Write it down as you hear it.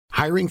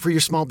Hiring for your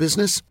small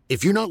business?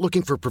 If you're not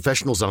looking for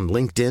professionals on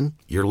LinkedIn,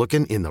 you're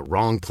looking in the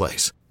wrong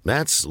place.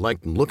 That's like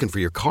looking for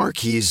your car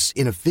keys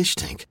in a fish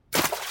tank.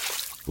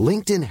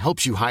 LinkedIn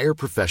helps you hire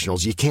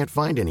professionals you can't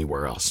find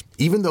anywhere else,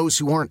 even those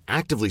who aren't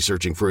actively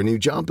searching for a new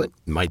job but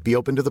might be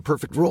open to the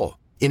perfect role.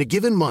 In a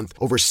given month,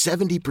 over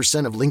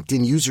 70% of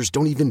LinkedIn users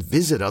don't even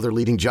visit other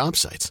leading job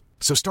sites.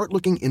 So start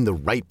looking in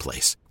the right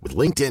place. With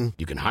LinkedIn,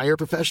 you can hire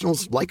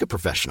professionals like a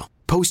professional.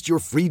 Post your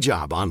free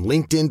job on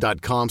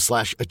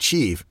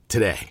linkedin.com/achieve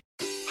today.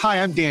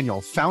 Hi, I'm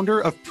Daniel, founder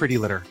of Pretty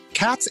Litter.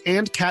 Cats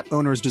and cat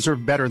owners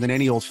deserve better than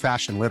any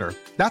old-fashioned litter.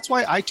 That's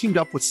why I teamed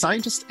up with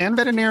scientists and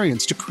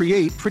veterinarians to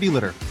create Pretty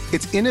Litter.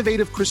 Its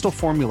innovative crystal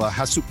formula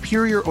has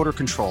superior odor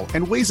control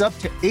and weighs up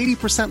to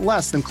 80%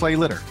 less than clay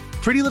litter.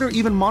 Pretty Litter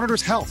even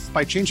monitors health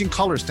by changing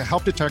colors to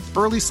help detect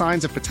early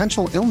signs of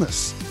potential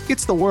illness.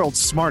 It's the world's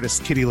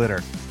smartest kitty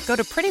litter. Go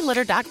to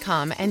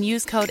prettylitter.com and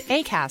use code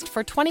ACAST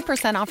for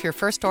 20% off your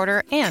first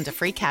order and a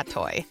free cat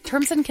toy.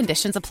 Terms and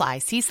conditions apply.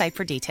 See site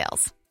for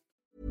details.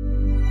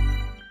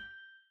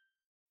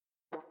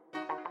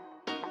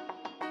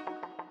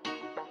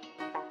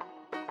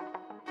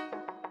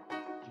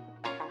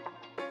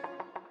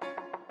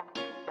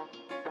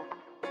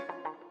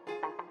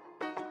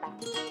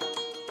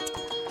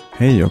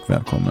 Hej och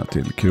välkomna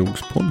till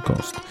Krogs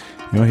podcast.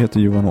 Jag heter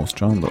Johan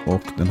Åstrand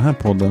och den här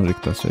podden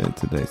riktar sig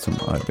till dig som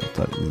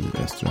arbetar i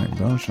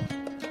restaurangbranschen.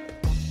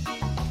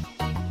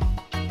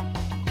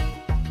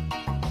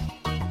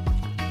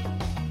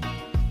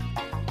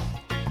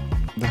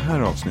 Det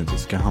här avsnittet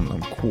ska handla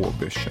om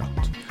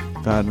KB-kött.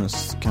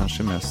 Världens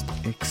kanske mest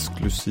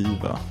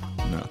exklusiva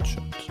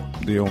nötkött.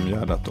 Det är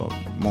omgärdat av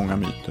många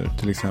myter,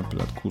 till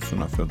exempel att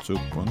kossorna föds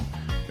upp på en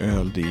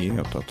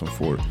öldiet och att de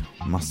får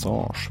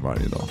massage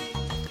varje dag.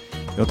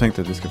 Jag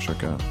tänkte att vi ska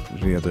försöka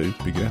reda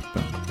ut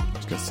begreppen.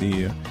 Vi ska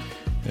se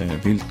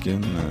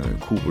vilken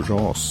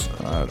koras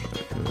är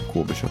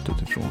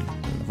KB-köttet ifrån.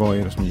 Vad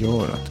är det som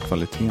gör att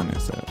kvaliteten är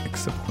så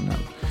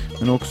exceptionell.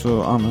 Men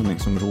också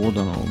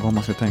användningsområden och vad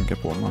man ska tänka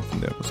på om man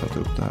funderar på att sätta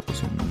upp det här på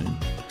sin meny.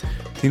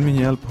 Till min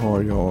hjälp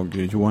har jag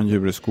Johan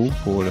Jureskog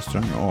på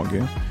restaurang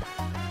AG.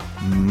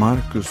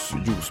 Marcus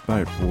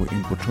Josberg på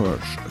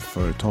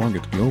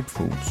importörsföretaget Globe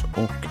Foods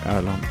och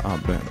Erland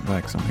Abbe,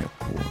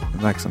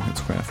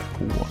 verksamhetschef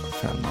på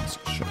Fällmans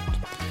kött.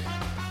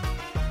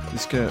 Vi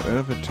ska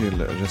över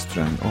till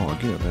restaurang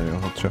AG där jag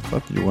har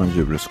träffat Johan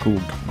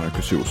Jureskog,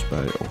 Marcus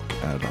Josberg och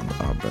Erland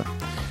Abbe.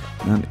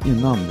 Men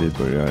innan vi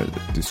börjar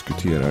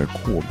diskutera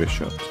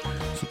KB-kött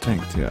så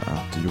tänkte jag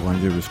att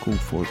Johan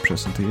Jureskog får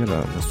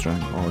presentera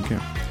restaurang AG.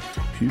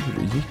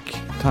 Hur gick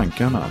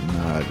tankarna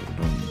när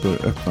de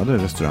öppnade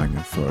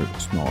restaurangen för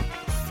snart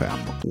 5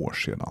 år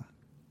sedan?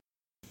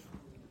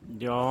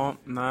 Ja,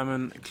 nej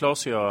men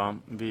Claes och jag,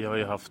 vi har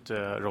ju haft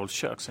Rolls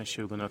kök sedan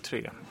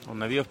 2003. Och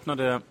när vi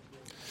öppnade,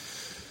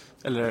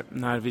 eller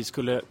när vi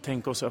skulle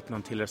tänka oss öppna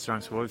en till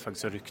restaurang så var vi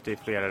faktiskt ryckte i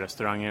flera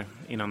restauranger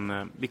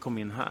innan vi kom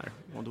in här.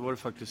 Och då var det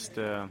faktiskt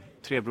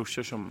 2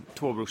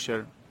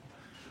 brorsor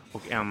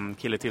och en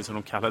kille till som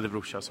de kallade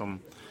brorsa som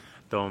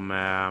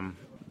de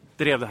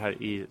drev det här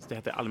det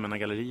hette Allmänna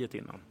galleriet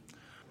innan.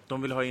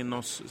 De vill ha in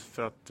oss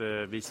för att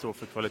vi står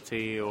för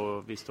kvalitet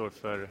och vi står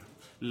för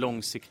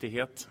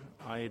långsiktighet.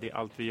 Ja, det är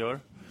allt vi gör.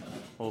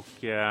 Och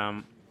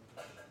när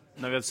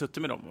vi hade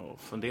suttit med dem och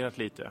funderat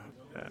lite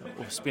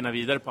och spinna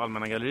vidare på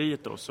Allmänna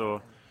galleriet då,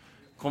 så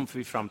kom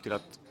vi fram till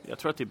att jag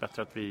tror att det är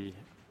bättre att vi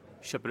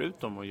köper ut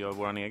dem och gör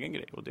våran egen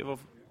grej. Och det var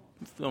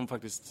de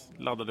faktiskt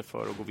laddade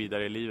för att gå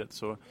vidare i livet.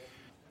 Så,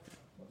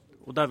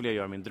 och där vill jag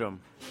göra min dröm.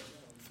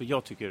 För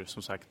jag tycker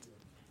som sagt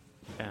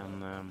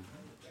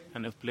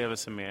en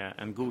upplevelse med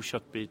en god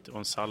köttbit och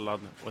en sallad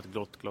och ett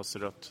blått glas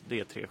rött, det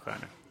är 3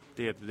 stjärnor.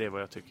 Det är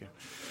vad jag tycker.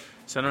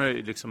 Sen har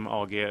ju liksom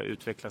AG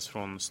utvecklats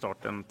från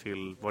starten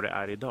till vad det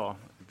är idag.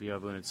 Vi har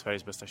vunnit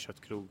Sveriges bästa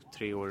köttkrog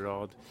 3 år i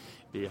rad.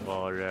 Vi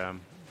har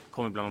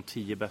kommit bland de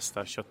 10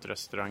 bästa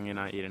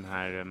köttrestaurangerna i den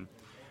här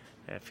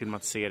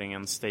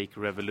filmatiseringen Steak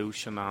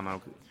Revolution. Han har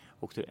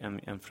åkt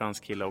en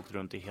fransk kille åkt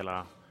runt i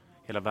hela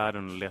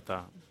världen och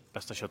letat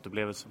bästa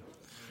köttupplevelsen.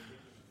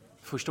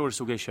 Första året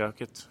såg jag i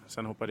köket,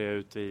 sen hoppade jag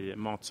ut i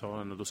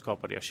matsalen och då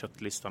skapade jag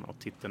köttlistan och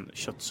titeln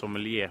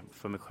köttsommelier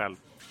för mig själv.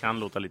 Det kan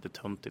låta lite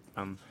töntigt,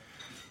 men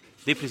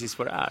det är precis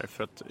vad det är.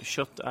 För att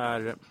kött det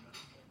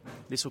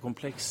är så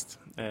komplext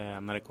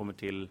när det kommer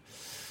till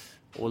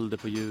ålder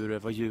på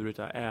djuret, vad djuret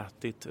har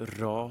ätit,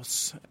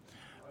 ras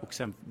och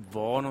sen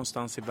var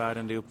någonstans i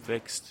världen det är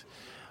uppväxt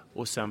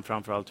och sen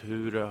framförallt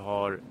hur det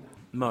har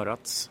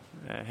mörats,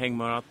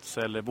 hängmörats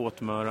eller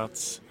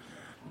våtmörats,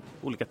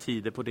 olika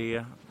tider på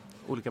det.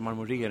 Olika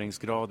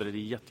marmoreringsgrader, det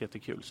är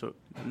jättekul. Så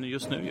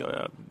just nu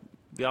gör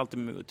vi alltid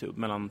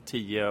mellan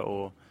 10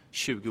 och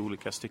 20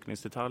 olika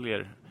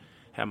styckningsdetaljer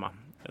hemma.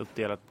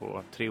 Uppdelat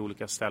på 3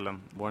 olika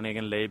ställen. Vår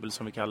egen label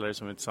som vi kallar det,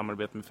 som är ett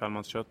samarbete med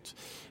Fällmans kött.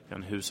 Vi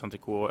har en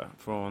husantrikå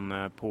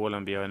från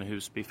Polen, vi har en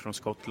husbiff från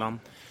Skottland.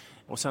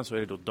 Och sen så är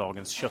det då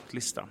dagens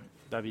köttlista.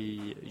 Där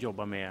vi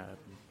jobbar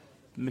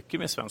mycket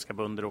med svenska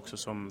bönder också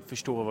som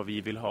förstår vad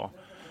vi vill ha.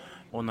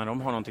 Och när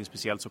de har någonting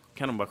speciellt så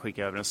kan de bara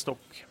skicka över en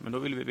stock. Men då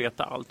vill vi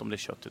veta allt om det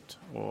köttet.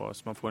 Och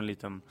så man får en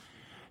liten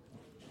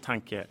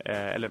tanke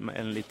eller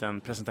en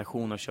liten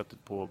presentation av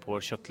köttet på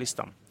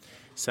köttlistan.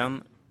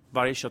 Sen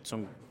varje kött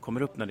som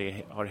kommer upp när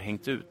det har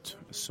hängt ut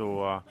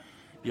så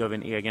gör vi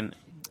en egen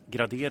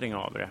gradering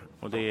av det.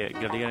 Och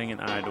graderingen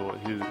är då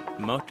hur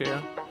mört det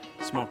är,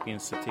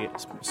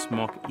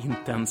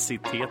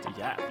 smakintensitet,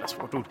 jävla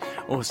svårt ord.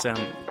 Och sen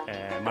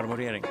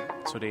marmorering.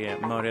 Så det är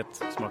mörhet,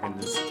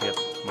 smakintensitet,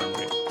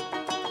 marmorering.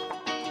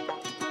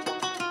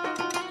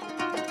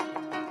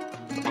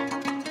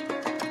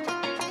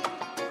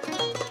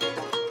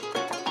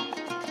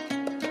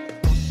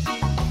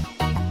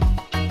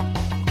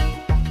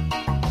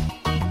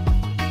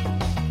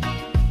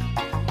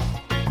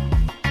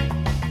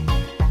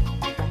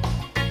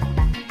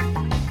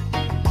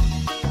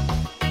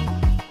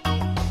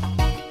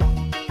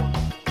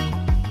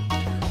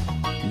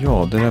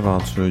 Ja, det där var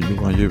alltså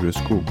Johan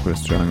Jureskog på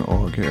restaurang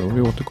AG och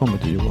vi återkommer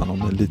till Johan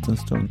om en liten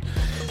stund.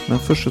 Men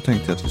först så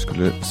tänkte jag att vi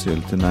skulle se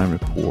lite närmare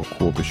på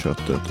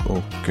KB-köttet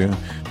och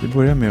vi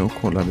börjar med att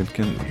kolla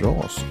vilken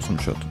ras som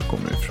köttet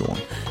kommer ifrån.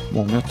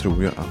 Många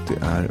tror ju att det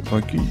är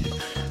Wagyu,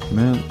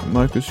 men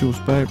Marcus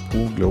Josberg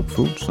på Globe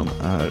Food som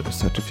är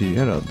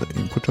certifierad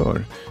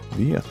importör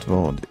vet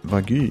vad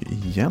Wagyu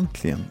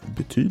egentligen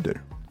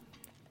betyder.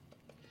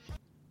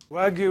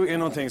 Wagyu är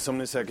någonting som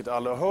ni säkert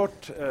alla har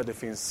hört. Det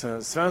finns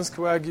svensk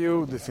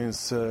Wagyu, det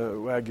finns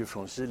Wagyu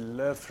från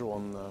Chile,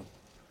 från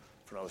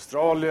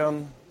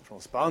Australien,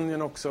 från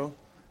Spanien också.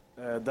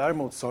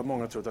 Däremot så har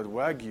många trott att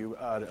Wagyu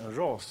är en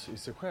ras i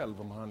sig själv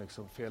och man har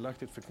liksom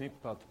felaktigt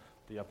förknippat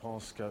det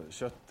japanska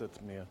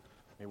köttet med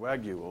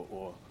Wagyu.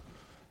 Och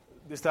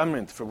det stämmer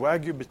inte, för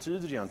Wagyu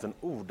betyder egentligen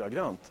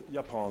ordagrant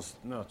japanskt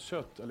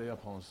nötkött eller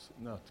japanskt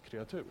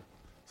nötkreatur.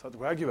 Så att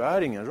Wagyu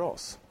är ingen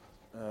ras.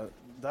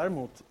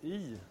 Däremot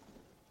i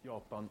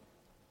Japan,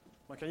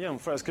 man kan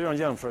jämföra, jag ska göra en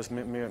jämförelse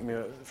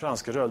med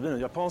franska rödvin.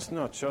 Japanskt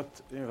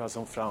nötkött är ungefär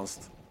som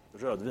franskt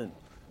rödvin.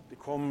 Det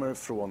kommer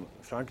från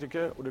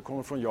Frankrike och det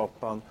kommer från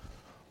Japan.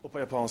 Och på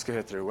japanska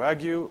heter det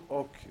Wagyu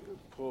och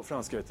på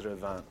franska heter det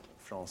vin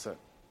français.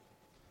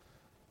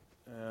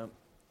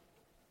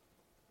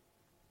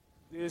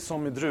 Det är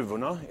som med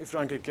druvorna i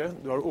Frankrike.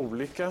 Du har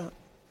olika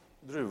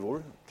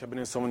druvor,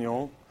 Cabernet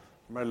Sauvignon,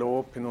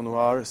 Merlot, Pinot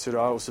Noir,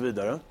 Syrah och så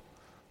vidare.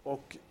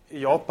 Och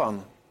i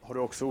Japan har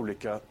du också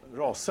olika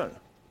raser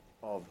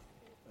av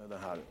den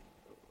här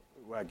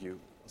Wagyu,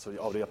 alltså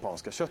av det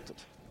japanska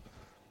köttet.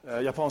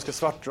 Japanska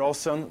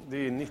svartrasen, det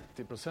är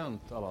 90%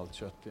 av allt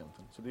kött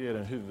egentligen. Så det är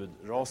den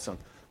huvudrasen.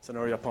 Sen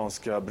har du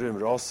japanska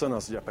brunrasen,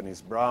 alltså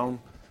Japanese brown,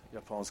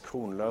 japansk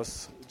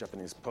hornlös,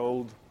 Japanese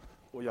polled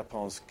och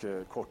japansk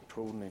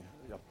korthornig,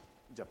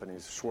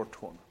 Japanese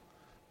shorthorn.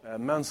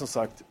 Men som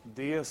sagt,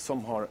 det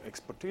som har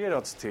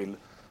exporterats till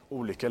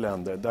olika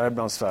länder,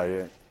 däribland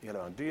Sverige,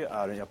 det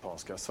är den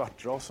japanska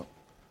svartrasen.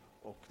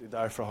 Och det är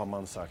därför har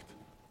man sagt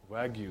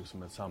Wagyu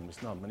som ett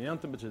samlingsnamn. Men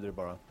egentligen betyder det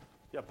bara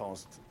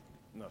japanskt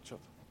nötkött.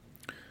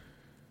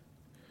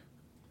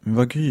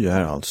 Wagyu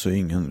är alltså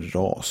ingen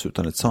ras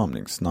utan ett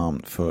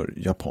samlingsnamn för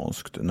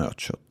japanskt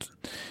nötkött.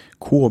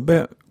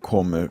 Kobe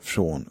kommer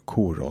från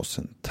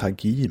korasen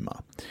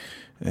Tajima.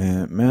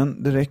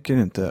 Men det räcker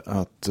inte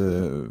att,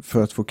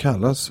 för att få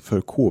kallas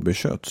för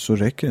Kobe-kött så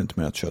räcker det inte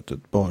med att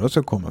köttet bara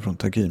ska komma från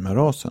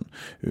Tajima-rasen,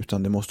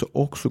 utan det måste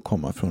också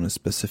komma från en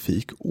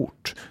specifik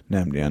ort,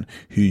 nämligen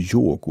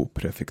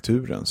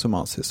Hyogo-prefekturen som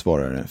anses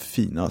vara den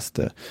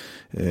finaste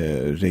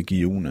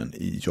regionen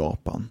i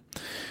Japan.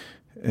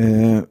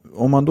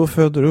 Om man då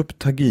föder upp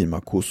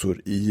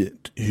Tajima-kossor i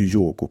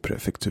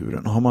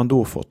Hyogo-prefekturen, har man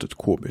då fått ett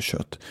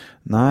Kobe-kött?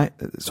 Nej,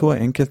 så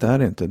enkelt är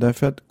det inte.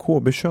 Därför att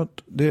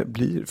Kobe-kött, det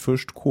blir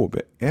först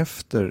Kobe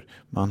efter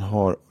man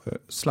har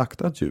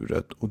slaktat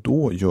djuret. Och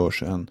då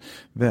görs en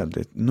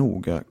väldigt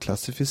noga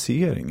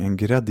klassificering, en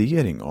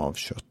gradering av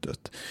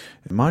köttet.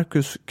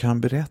 Marcus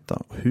kan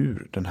berätta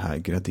hur den här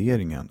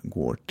graderingen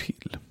går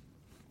till.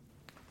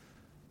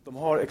 De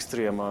har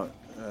extrema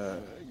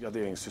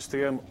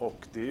graderingssystem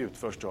och det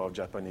utförs av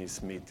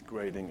Japanese Meat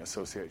Grading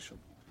Association.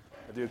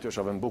 Det utgörs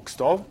av en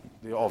bokstav,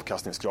 det är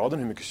avkastningsgraden,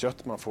 hur mycket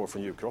kött man får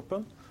från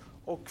djurkroppen,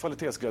 och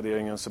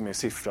kvalitetsgraderingen som är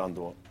siffran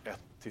då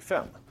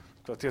 1-5.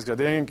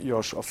 Kvalitetsgraderingen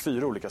görs av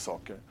 4 olika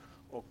saker.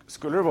 Och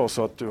skulle det vara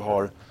så att du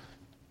har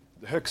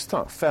det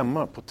högsta 5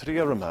 på 3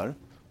 av de här,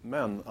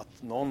 men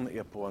att någon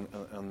är på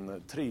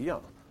en 3,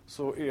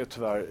 så är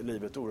tyvärr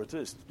livet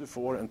orättvist. Du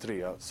får en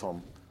 3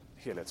 som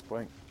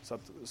helhetspoäng. Så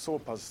att så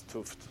pass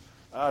tufft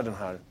är den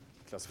här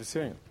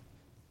klassificeringen.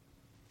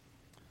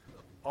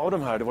 Av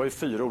de här, det var ju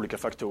 4 olika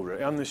faktorer.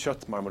 En är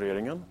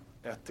köttmarmoreringen,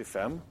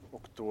 1-5,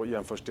 och då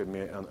jämförs det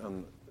med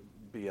en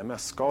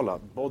BMS-skala,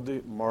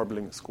 Body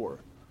Marbling Score.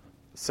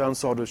 Sen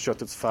så har du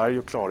köttets färg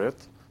och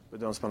klarhet,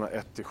 bedöms man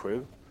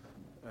 1-7,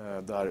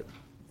 där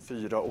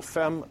 4 och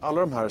 5,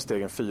 alla de här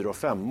stegen 4 och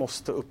 5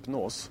 måste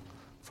uppnås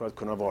för att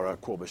kunna vara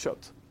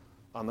Kobe-kött.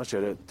 Annars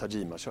är det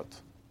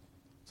Tajima-kött.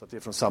 Så att det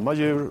är från samma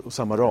djur och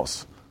samma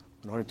ras.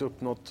 Men har du inte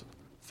uppnått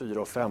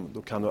 4 och 5,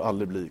 då kan du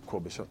aldrig bli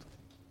Kobe-kött.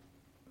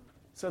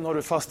 Sen har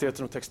du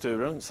fastigheten och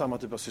texturen, samma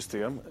typ av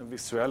system, en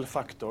visuell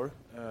faktor.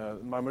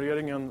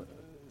 Marmoreringen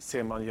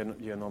ser man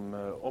genom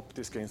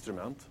optiska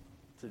instrument.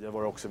 Tidigare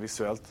var det också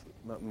visuellt,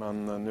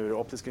 men nu är det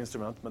optiska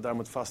instrument. Men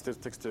däremot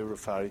fastighet, textur och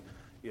färg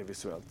är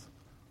visuellt.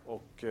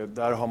 Och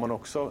där har man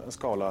också en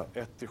skala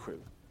 1-7.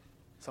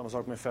 Samma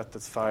sak med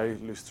fettets färg,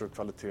 lyster och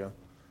kvalitet.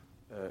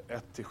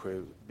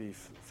 1-7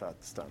 beef fat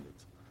standard.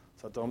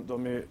 Så att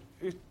de är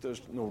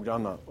ytterst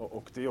noggranna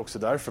och det är också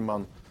därför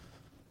man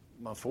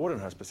får den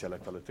här speciella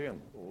kvaliteten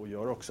och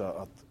gör också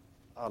att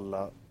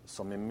alla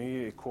som är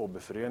med i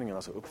KB-föreningen,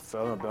 alltså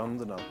uppfödarna,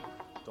 bönderna,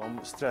 de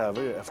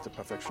strävar ju efter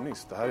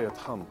perfektionist. Det här är ett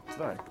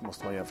hantverk,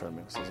 måste man jämföra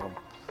med,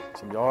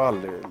 som jag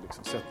aldrig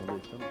liksom sett något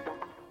liknande.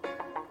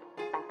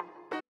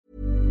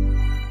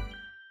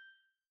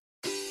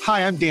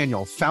 Hi, I'm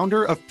Daniel,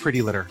 founder of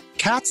Pretty Litter.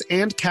 Cats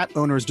and cat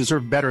owners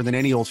deserve better than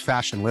any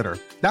old-fashioned litter.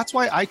 That's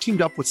why I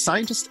teamed up with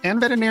scientists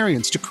and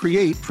veterinarians to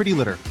create Pretty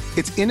Litter.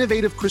 Its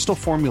innovative crystal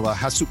formula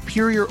has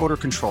superior odor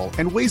control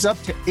and weighs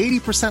up to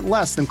 80%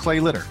 less than clay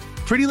litter.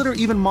 Pretty Litter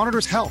even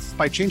monitors health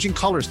by changing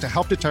colors to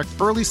help detect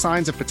early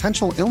signs of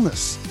potential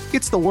illness.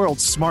 It's the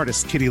world's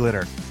smartest kitty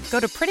litter. Go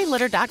to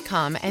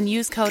prettylitter.com and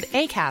use code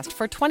ACAST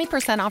for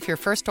 20% off your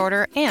first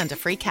order and a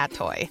free cat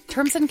toy.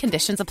 Terms and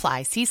conditions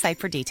apply. See site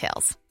for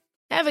details.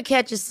 Ever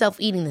catch yourself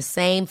eating the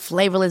same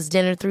flavorless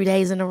dinner 3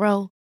 days in a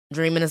row?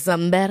 Dreaming of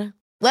something better?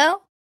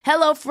 Well,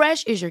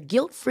 HelloFresh is your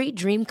guilt-free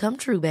dream come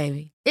true,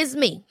 baby. It's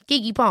me,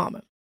 Keke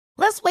Palmer.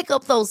 Let's wake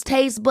up those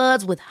taste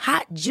buds with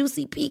hot,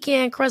 juicy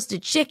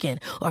pecan-crusted chicken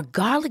or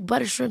garlic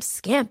butter shrimp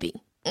scampi.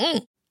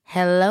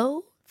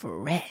 Hello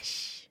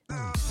Fresh.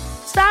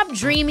 Stop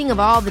dreaming of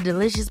all the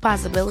delicious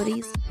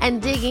possibilities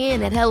and dig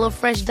in at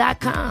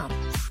HelloFresh.com.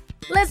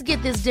 Let's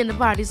get this dinner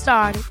party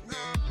started.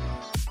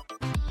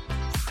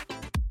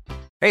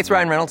 Hey, it's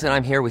Ryan Reynolds, and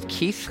I'm here with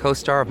Keith,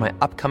 co-star of my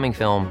upcoming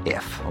film,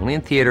 If, only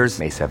in theaters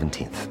May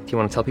 17th. Do you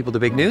want to tell people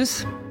the big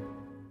news?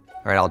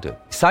 All right, I'll do it.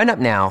 Sign up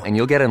now and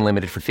you'll get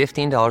unlimited for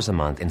 $15 a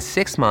month and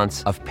 6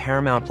 months of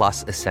Paramount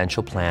Plus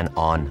Essential Plan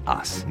on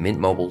us.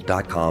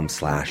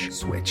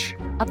 MintMobile.com/switch.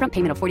 Upfront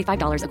payment of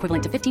 $45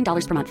 equivalent to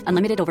 $15 per month.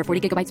 Unlimited over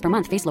 40 gigabytes per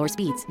month. Face lower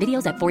speeds.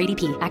 Videos at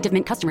 480p. Active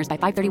Mint customers by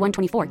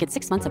 531.24 get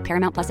 6 months of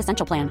Paramount Plus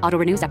Essential Plan. Auto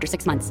renews after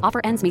 6 months. Offer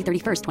ends May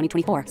 31st,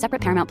 2024.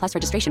 Separate Paramount Plus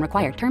registration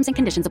required. Terms and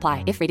conditions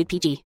apply if rated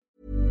PG.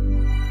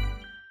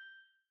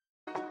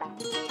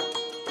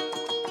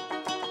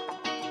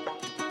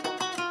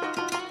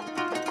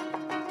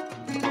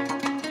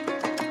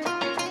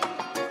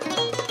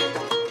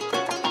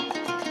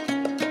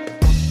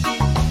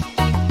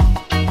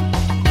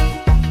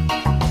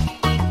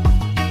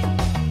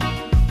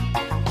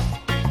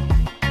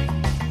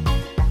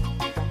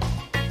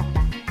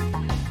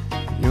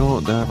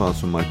 Det här var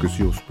alltså Marcus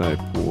Josberg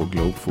på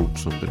Globe Food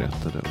som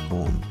berättade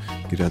om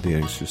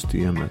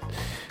graderingssystemet.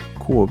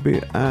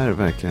 KB är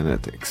verkligen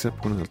ett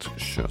exceptionellt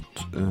kött.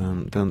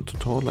 Den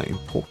totala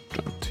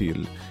importen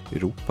till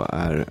Europa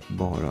är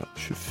bara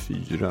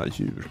 24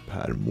 djur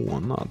per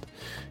månad.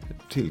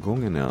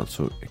 Tillgången är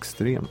alltså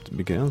extremt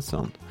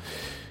begränsad.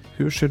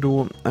 Hur ser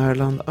då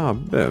Erland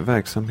Abbe,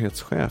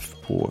 verksamhetschef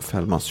på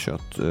Fällmans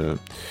kött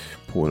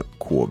på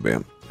KB,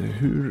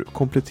 hur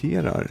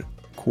kompletterar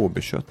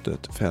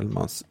KB-köttet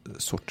Fällmans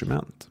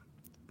sortiment?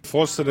 För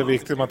oss är det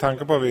viktigt med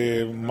tanke på att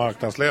vi är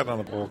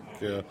marknadsledande och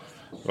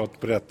har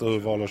ett brett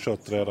urval av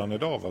kött redan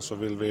idag. Så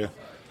vill vi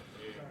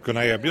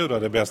kunna erbjuda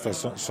det bästa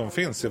som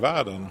finns i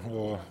världen.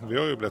 Och vi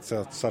har ju blivit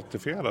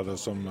certifierade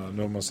som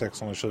nummer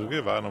 620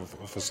 i världen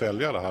och får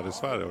sälja det här i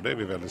Sverige. Och det är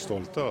vi väldigt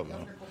stolta över.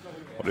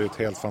 Och det är ett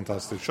helt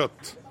fantastiskt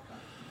kött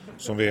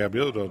som vi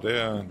erbjuder.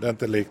 Det är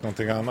inte likt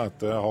någonting annat.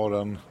 Det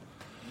har en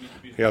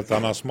helt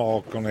annan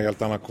smak och en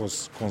helt annan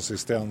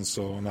konsistens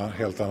och en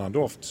helt annan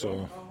doft.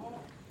 Så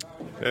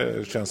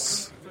det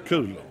känns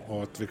kul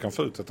att vi kan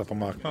få ut detta på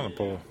marknaden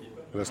på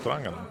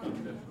restaurangerna.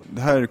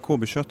 Det här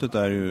KB-köttet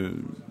är ju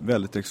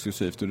väldigt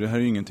exklusivt och det här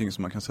är ju ingenting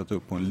som man kan sätta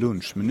upp på en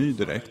lunchmeny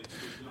direkt.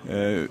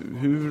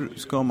 Hur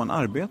ska man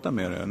arbeta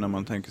med det när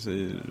man tänker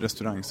sig i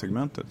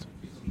restaurangsegmentet?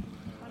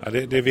 Ja,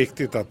 det är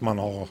viktigt att man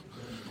har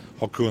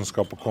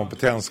kunskap och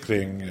kompetens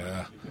kring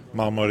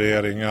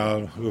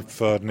marmoreringar,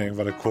 uppfödning,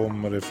 var det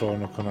kommer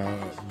ifrån och kunna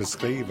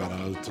beskriva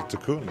det ut till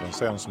kunden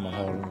sen så man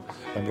har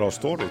en bra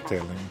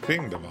storytelling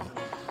kring det. Va?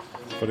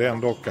 För det är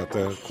ändå att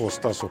det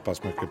kostar så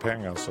pass mycket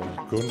pengar så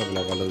kunden vill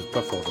ha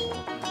valuta för det. Och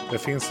det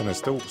finns en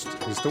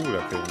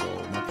historia kring det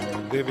och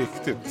det är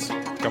viktigt.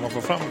 Kan man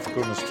få fram det för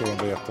kunden så tror jag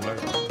de blir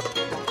jättenöjda.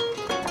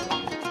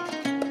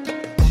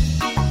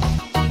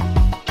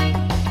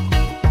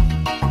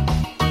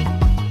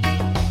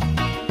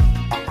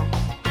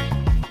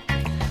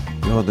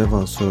 Ja, det var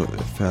alltså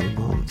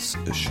Fällmans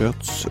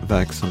kötts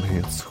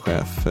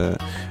verksamhetschef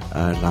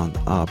Erland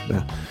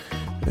Abbe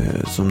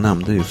som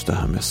nämnde just det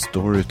här med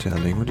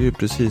storytelling. Och det är ju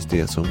precis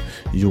det som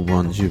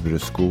Johan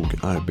Djureskog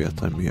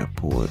arbetar med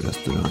på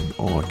restaurang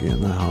AG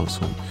när han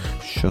som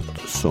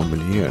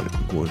köttsommelier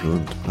går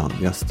runt bland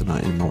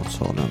gästerna i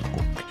matsalen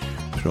och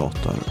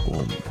pratar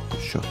om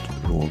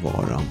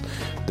köttråvaran,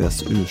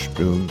 dess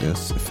ursprung,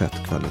 dess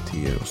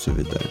fettkvaliteter och så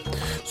vidare.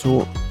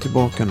 Så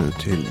tillbaka nu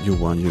till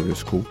Johan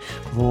Jureskog.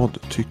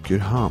 Vad tycker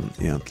han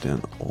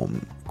egentligen om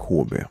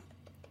KB?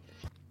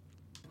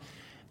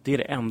 Det är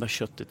det enda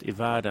köttet i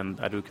världen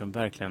där du kan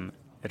verkligen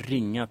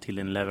ringa till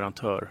din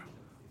leverantör.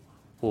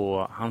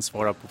 Och han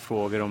svarar på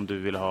frågor om du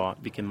vill ha,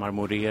 vilken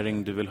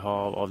marmorering du vill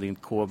ha av din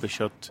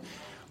KB-kött.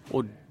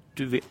 Och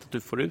du vet att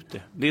du får ut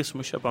det. Det är som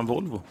att köpa en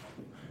Volvo.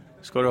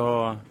 Ska du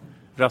ha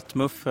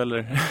rattmuff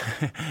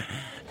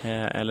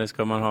eller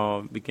ska man ha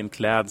vilken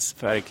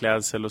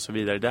färgklädsel och så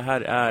vidare. Det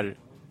här är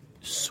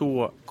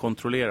så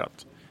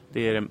kontrollerat.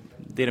 Det är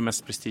det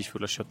mest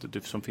prestigefulla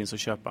köttet som finns att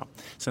köpa.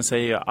 Sen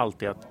säger jag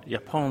alltid att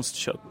japanskt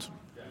kött,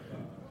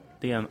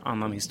 det är en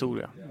annan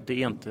historia.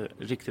 Det är inte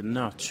riktigt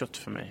nötkött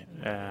för mig.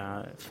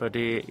 För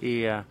det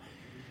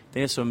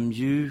är så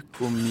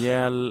mjuk och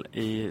mjäll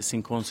i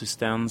sin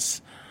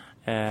konsistens.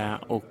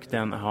 Och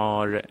den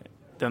har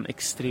den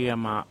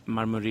extrema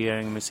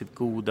marmorering med sitt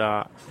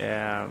goda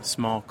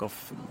smak av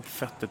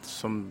fettet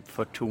som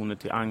för toner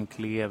till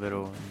anklever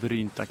och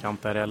brynta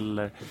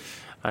kantareller.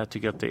 Jag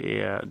tycker att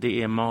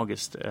det är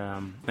magiskt.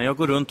 När jag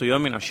går runt och gör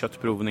mina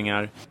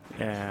köttprovningar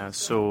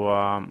så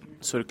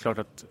är det klart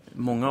att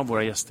många av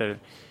våra gäster,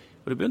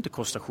 och det behöver inte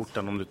kosta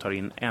skjortan om du tar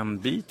in en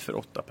bit för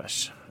 8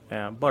 pers.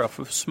 Bara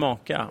för att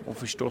smaka och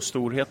förstå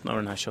storheten av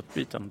den här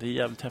köttbiten. Det är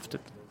jävligt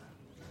häftigt.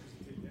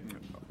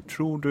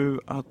 Tror du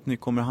att ni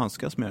kommer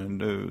handskas med den?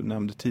 Du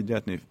nämnde tidigare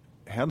att ni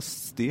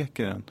helst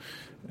steker den.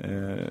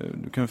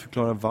 Du kan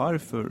förklara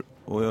varför,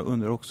 och jag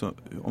undrar också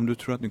om du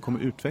tror att ni kommer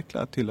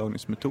utveckla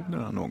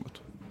tillagningsmetoderna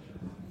något.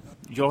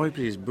 Jag har ju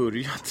precis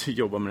börjat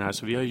jobba med det här,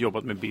 så vi har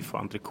jobbat med biff och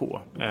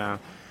entrecote.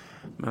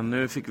 Men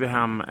nu fick vi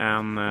hem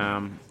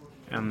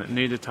en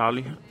ny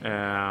detalj.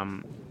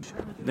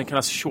 Den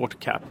kallas short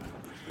cap.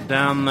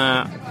 Den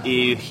är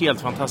ju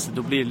helt fantastisk.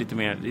 Då blir det lite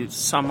mer, det är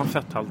samma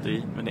fetthalt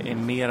i, men det är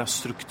mera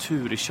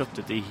struktur i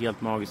köttet. Det är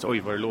helt magiskt. Oj,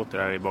 vad det låter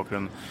här i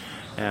bakgrunden.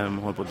 De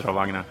håller på att dra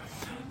vagnar.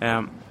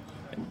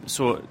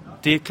 Så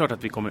det är klart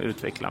att vi kommer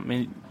utveckla.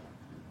 Men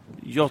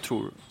jag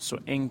tror så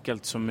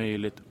enkelt som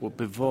möjligt att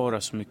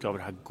bevara så mycket av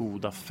det här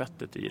goda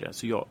fettet i det.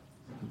 Så jag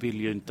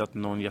vill ju inte att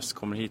någon gäst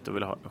kommer hit och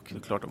vill ha,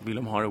 och klart, vill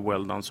de ha det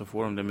well done så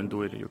får de det, men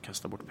då är det ju att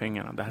kasta bort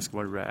pengarna. Det här ska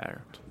vara rare.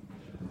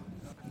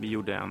 Vi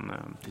gjorde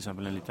till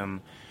exempel en liten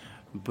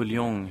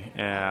buljong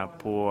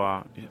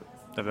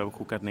där vi har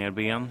kokat ner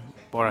ben.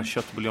 Bara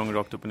köttbuljong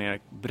rakt upp och ner.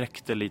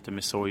 Bräckte lite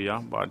med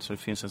soja, bara så det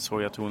finns en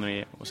sojatoner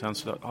i. Och sen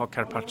så ha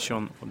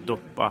carpaccion och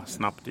doppa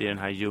snabbt i den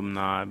här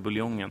ljumna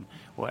buljongen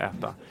och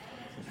äta.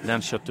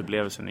 Den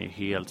köttupplevelsen är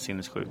helt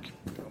sinnessjuk.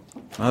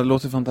 Ja, det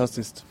låter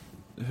fantastiskt.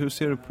 Hur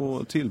ser du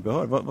på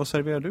tillbehör? Vad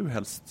serverar du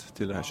helst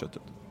till det här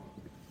köttet?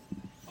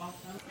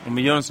 Om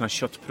vi gör en sån här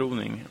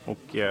köttprovning och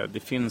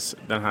det finns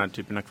den här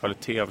typen av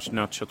kvalitet av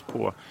nötkött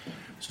på,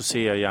 så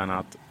ser jag gärna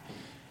att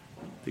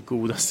det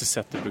godaste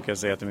sättet, brukar jag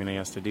säga till mina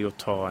gäster, det är att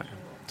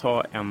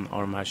ta en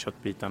av de här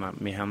köttbitarna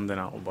med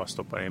händerna och bara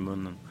stoppa det i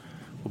munnen.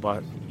 Och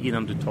bara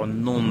innan du tar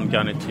någon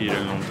garnityr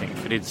eller någonting,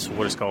 för det är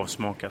så det ska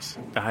avsmakas.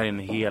 Det här är en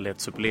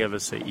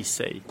helhetsupplevelse i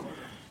sig.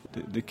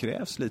 Det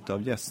krävs lite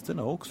av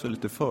gästerna också,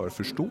 lite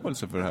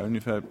förförståelse för det här.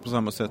 Ungefär på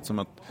samma sätt som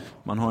att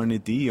man har en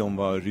idé om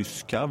vad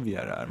rysk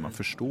kaviar är. Man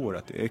förstår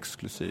att det är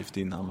exklusivt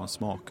innan man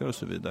smakar och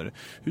så vidare.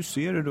 Hur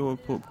ser du då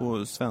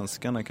på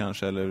svenskarna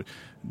kanske, eller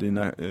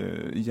dina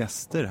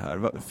gäster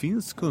här?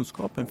 Finns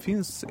kunskapen,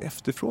 finns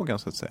efterfrågan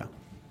så att säga?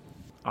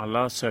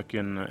 Alla söker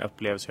en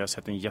upplevelse. Jag har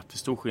sett en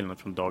jättestor skillnad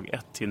från dag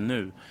 1 till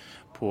nu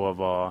på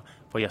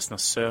vad gästerna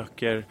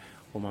söker.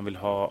 Om man vill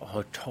ha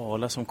hört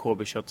talas om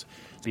KB-kött.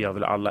 Vi har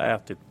väl alla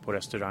ätit på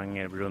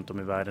restauranger runt om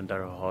i världen där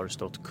det har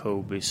stått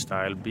Kobe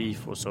style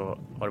beef, och så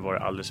har det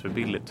varit alldeles för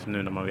billigt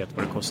nu när man vet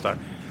vad det kostar.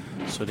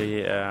 Så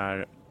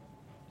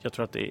jag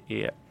tror att det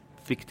är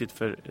viktigt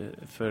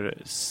för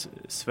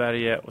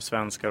Sverige och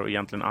svenskar och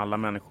egentligen alla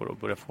människor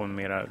att börja få en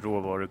mera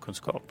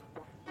råvarukunskap.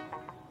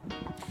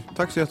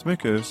 Tack så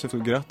jättemycket. Så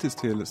grattis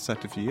till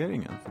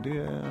certifieringen. Det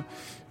är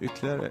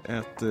ytterligare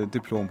ett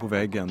diplom på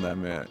väggen där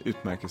med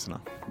utmärkelserna.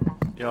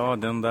 Ja,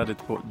 den där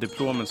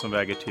diplomen som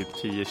väger typ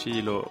 10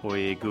 kilo och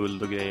är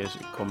guld och grejer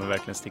kommer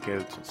verkligen sticka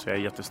ut. Så jag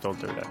är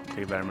jättestolt över det.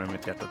 Det värmer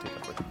mitt hjärta att titta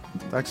på det.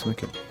 Tack så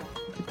mycket.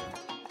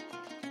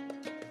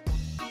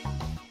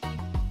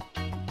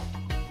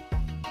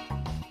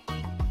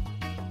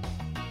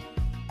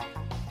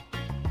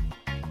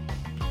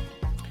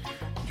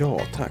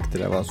 Ja, tack. Det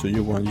där var alltså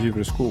Johan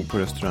Jureskog på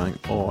restaurang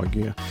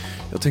AG.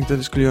 Jag tänkte att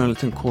vi skulle göra en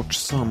liten kort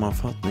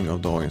sammanfattning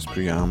av dagens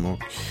program. Och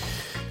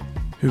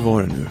hur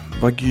var det nu?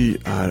 Wagyu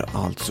är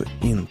alltså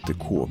inte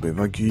KB.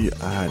 Wagyu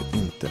är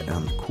inte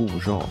en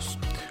koras.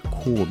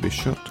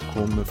 KB-kött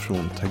kommer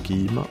från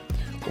Tajima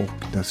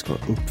och den ska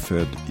vara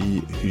uppfödd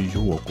i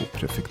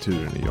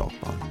Hyogo-prefekturen i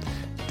Japan.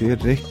 Det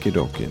räcker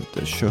dock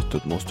inte.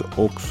 Köttet måste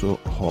också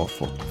ha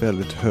fått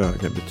väldigt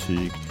höga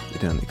betyg i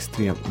den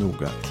extremt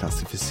noga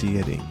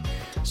klassificering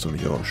som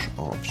görs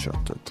av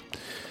köttet.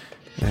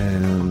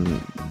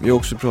 Vi har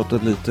också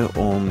pratat lite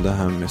om det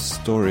här med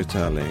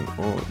storytelling,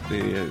 och det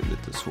är ju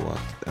lite så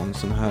att en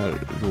sån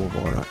här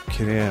råvara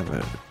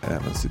kräver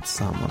även sitt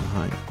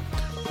sammanhang,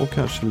 och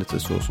kanske lite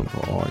så som på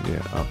AG,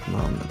 att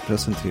man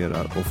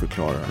presenterar och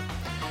förklarar.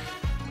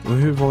 Och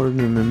hur var det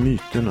nu med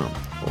myterna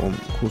om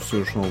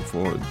kossor som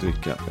får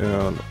dricka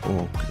öl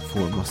och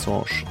får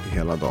massage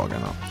hela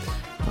dagarna?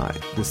 Nej,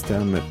 det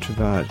stämmer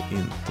tyvärr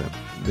inte.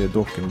 Det är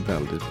dock en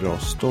väldigt bra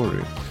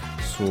story.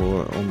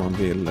 Så om man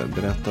vill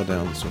berätta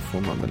den så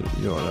får man väl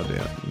göra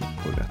det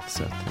på rätt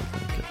sätt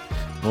helt enkelt.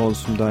 Vad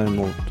som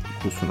däremot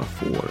kossorna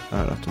får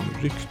är att de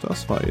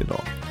ryktas varje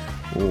dag.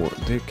 Och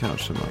det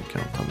kanske man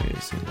kan ta med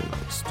i sin lilla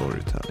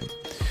storytelling.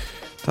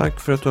 Tack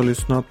för att du har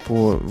lyssnat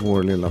på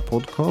vår lilla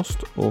podcast,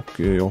 och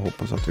jag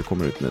hoppas att vi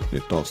kommer ut med ett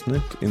nytt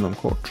avsnitt inom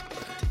kort.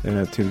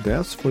 Till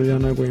dess får du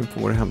gärna gå in på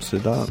vår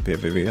hemsida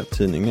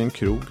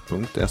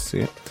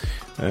www.tidningenkrog.se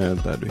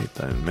där du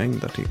hittar en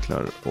mängd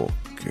artiklar och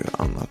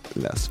annat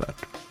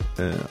läsvärt.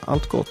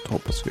 Allt gott,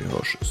 hoppas vi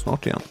hörs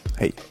snart igen.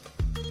 Hej!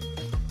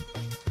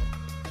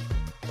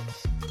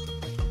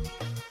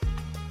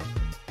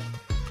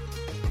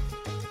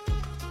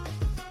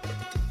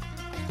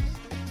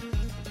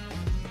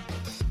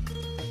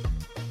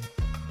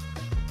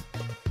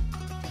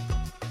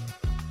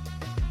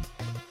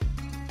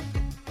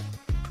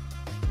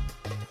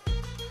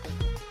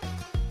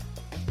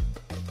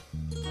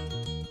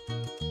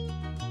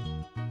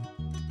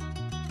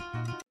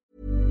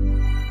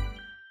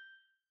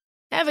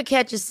 Ever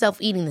catch yourself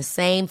eating the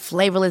same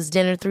flavorless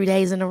dinner 3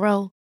 days in a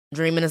row?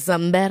 Dreaming of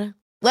something better?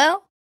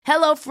 Well,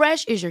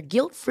 HelloFresh is your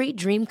guilt-free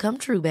dream come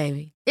true,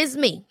 baby. It's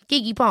me,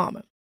 Keke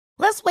Palmer.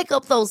 Let's wake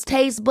up those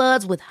taste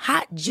buds with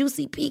hot,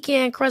 juicy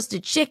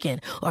pecan-crusted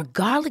chicken or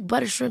garlic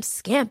butter shrimp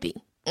scampi.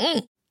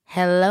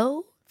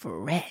 Hello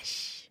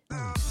Fresh.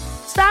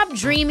 Stop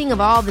dreaming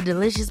of all the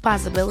delicious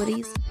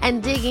possibilities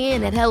and dig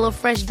in at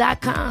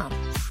HelloFresh.com.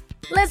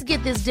 Let's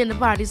get this dinner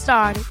party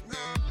started.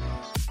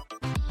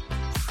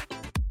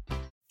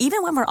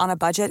 Even when we're on a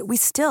budget, we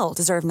still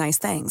deserve nice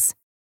things.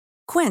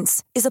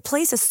 Quince is a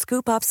place to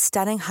scoop up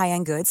stunning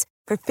high-end goods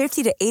for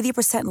 50 to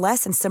 80%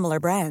 less than similar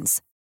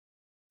brands.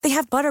 They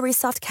have buttery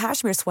soft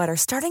cashmere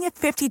sweaters starting at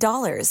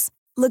 $50,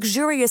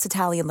 luxurious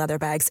Italian leather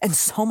bags, and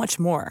so much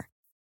more.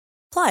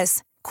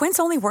 Plus, Quince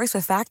only works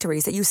with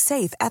factories that use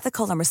safe,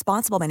 ethical, and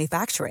responsible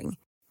manufacturing.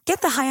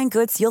 Get the high-end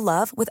goods you'll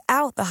love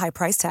without the high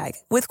price tag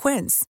with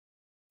Quince.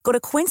 Go to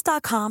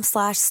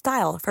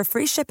quince.com/style for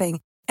free shipping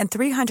and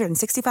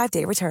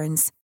 365-day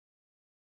returns.